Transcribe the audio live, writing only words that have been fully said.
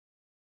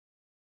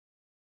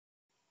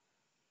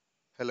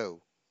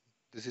Hello,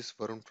 this is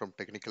Varun from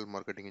Technical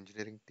Marketing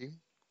Engineering team.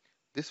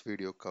 This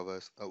video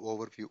covers an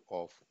overview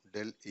of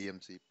Dell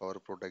EMC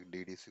PowerProtect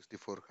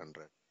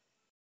DD6400.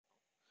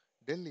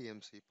 Dell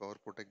EMC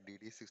PowerProtect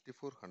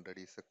DD6400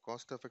 is a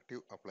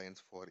cost-effective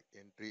appliance for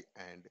entry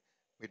and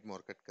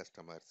mid-market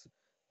customers.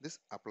 This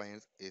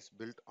appliance is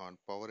built on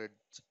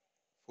PowerEdge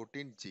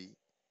 14G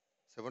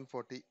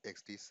 740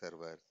 XT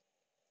server.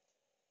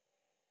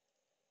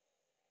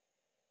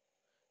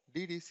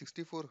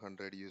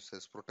 DD6400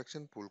 uses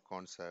protection pool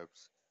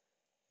concepts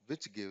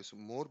which gives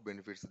more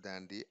benefits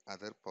than the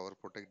other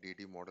PowerProtect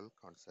DD model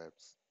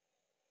concepts.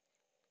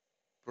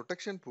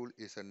 Protection Pool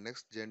is a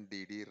next-gen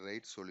DD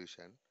RAID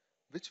solution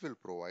which will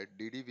provide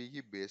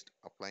DDVE-based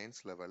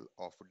appliance level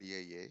of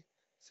DIA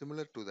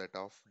similar to that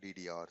of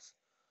DDRs.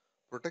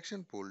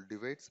 Protection Pool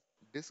divides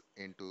disk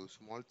into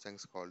small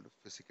chunks called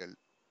physical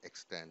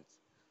extents.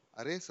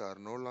 Arrays are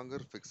no longer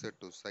fixed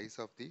to size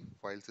of the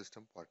file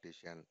system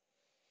partition.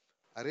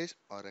 Arrays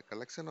are a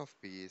collection of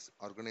PEs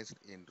organized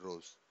in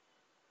rows.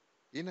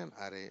 In an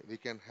array, we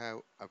can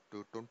have up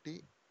to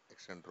 20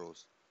 extend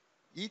rows.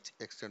 Each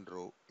extend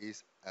row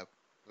is a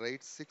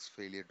RAID 6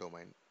 failure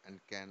domain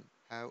and can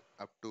have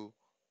up to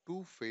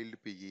 2 failed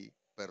PE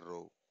per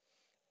row.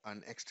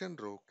 An extend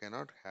row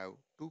cannot have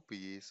 2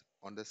 PEs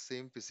on the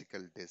same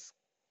physical disk.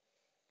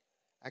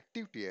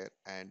 Active tier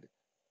and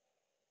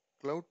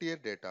cloud tier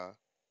data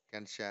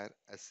can share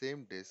a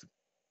same disk,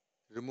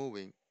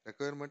 removing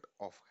requirement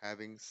of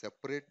having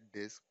separate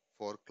disk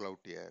for cloud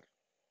tier.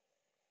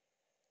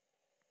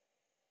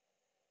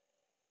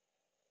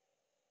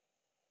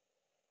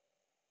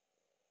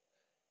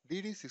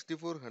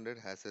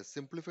 DD6400 has a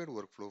simplified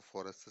workflow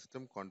for a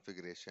system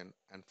configuration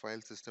and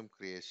file system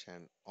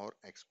creation or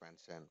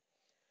expansion.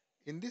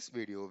 In this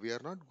video, we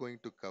are not going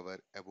to cover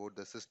about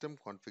the system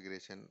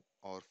configuration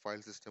or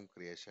file system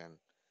creation.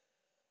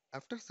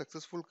 After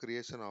successful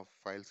creation of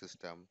file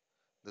system,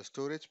 the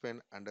storage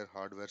pen under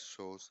hardware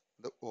shows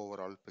the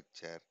overall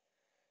picture.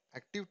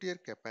 Active tier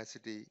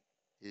capacity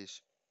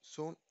is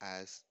shown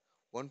as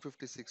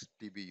 156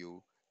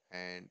 TBU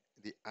and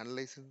the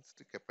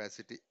unlicensed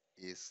capacity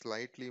is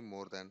slightly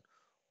more than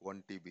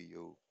 1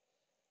 TBU.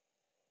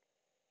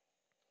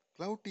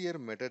 Cloud tier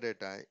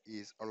metadata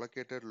is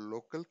allocated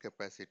local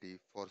capacity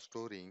for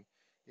storing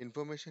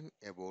information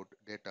about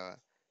data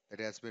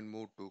that has been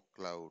moved to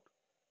cloud.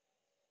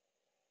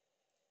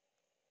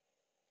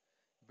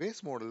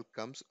 Base model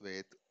comes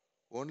with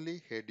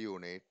only head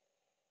unit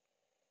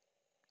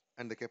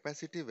and the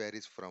capacity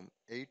varies from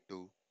 8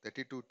 to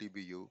 32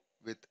 TBU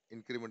with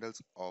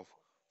incrementals of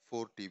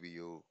 4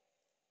 TBU.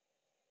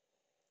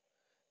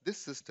 This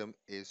system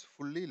is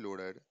fully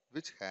loaded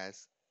which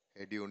has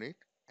head unit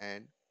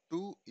and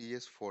 2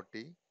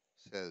 ES40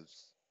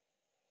 cells.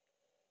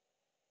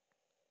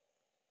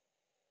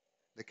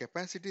 The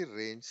capacity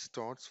range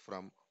starts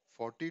from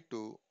 40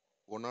 to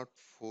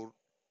 104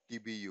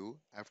 TBU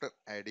after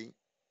adding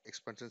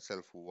expansion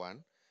self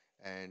 1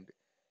 and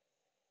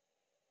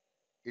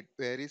it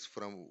varies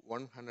from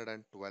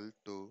 112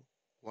 to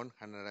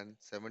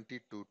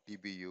 172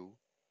 TBU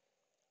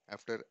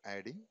after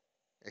adding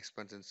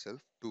expansion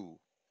self 2.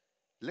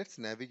 Let's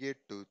navigate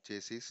to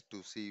chassis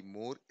to see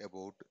more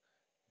about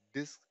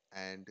disk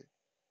and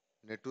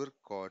network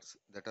cards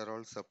that are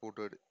all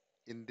supported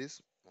in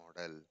this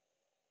model.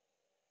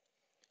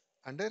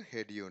 Under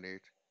head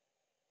unit,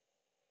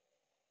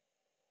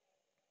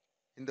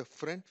 in the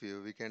front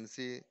view, we can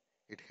see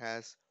it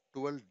has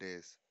 12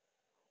 disks.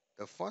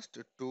 The first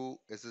two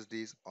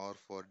SSDs are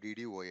for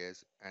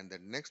DDoS and the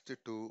next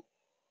two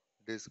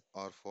disks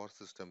are for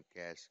system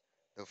cache.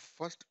 The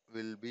first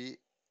will be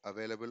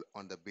available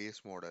on the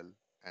base model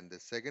and the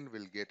second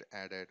will get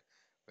added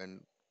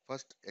when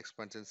first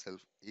expansion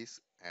self is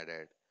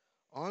added.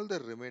 All the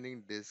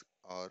remaining disks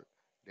are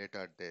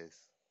data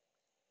disks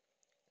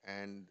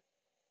and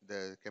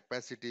the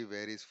capacity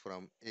varies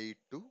from 8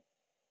 to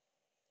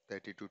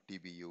 32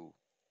 TBU.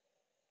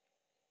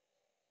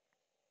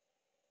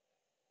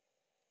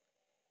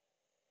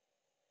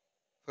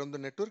 From the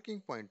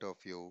networking point of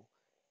view,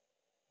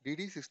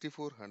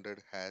 DD6400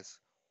 has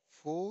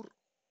 4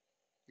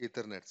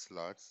 Ethernet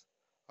slots,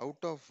 out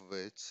of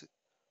which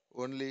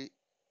only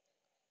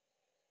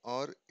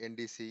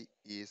RNDC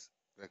is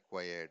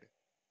required.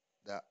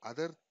 The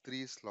other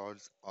 3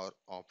 slots are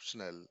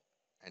optional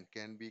and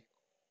can be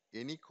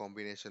any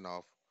combination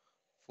of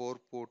 4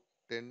 port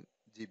 10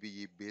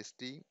 GBE base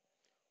T,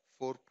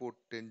 4 port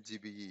 10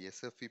 GBE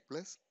SFE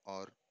plus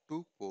or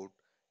 2 port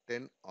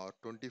 10 or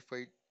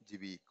 25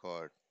 GBE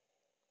card.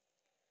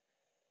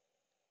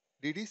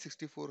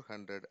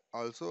 DD6400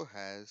 also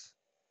has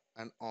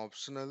an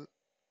optional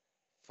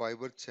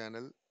fiber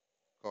channel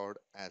card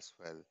as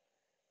well.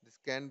 This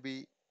can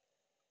be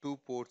 2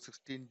 port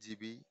 16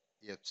 GB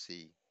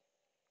FC.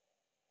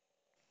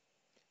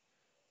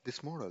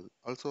 This model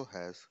also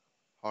has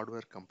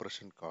hardware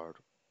compression card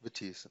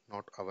which is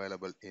not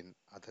available in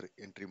other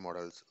entry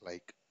models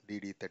like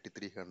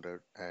DD3300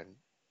 and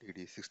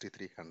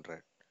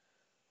DD6300.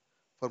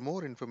 For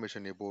more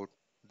information about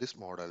this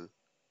model,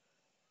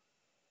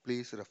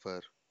 please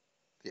refer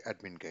the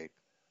admin guide.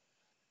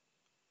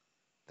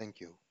 Thank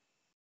you.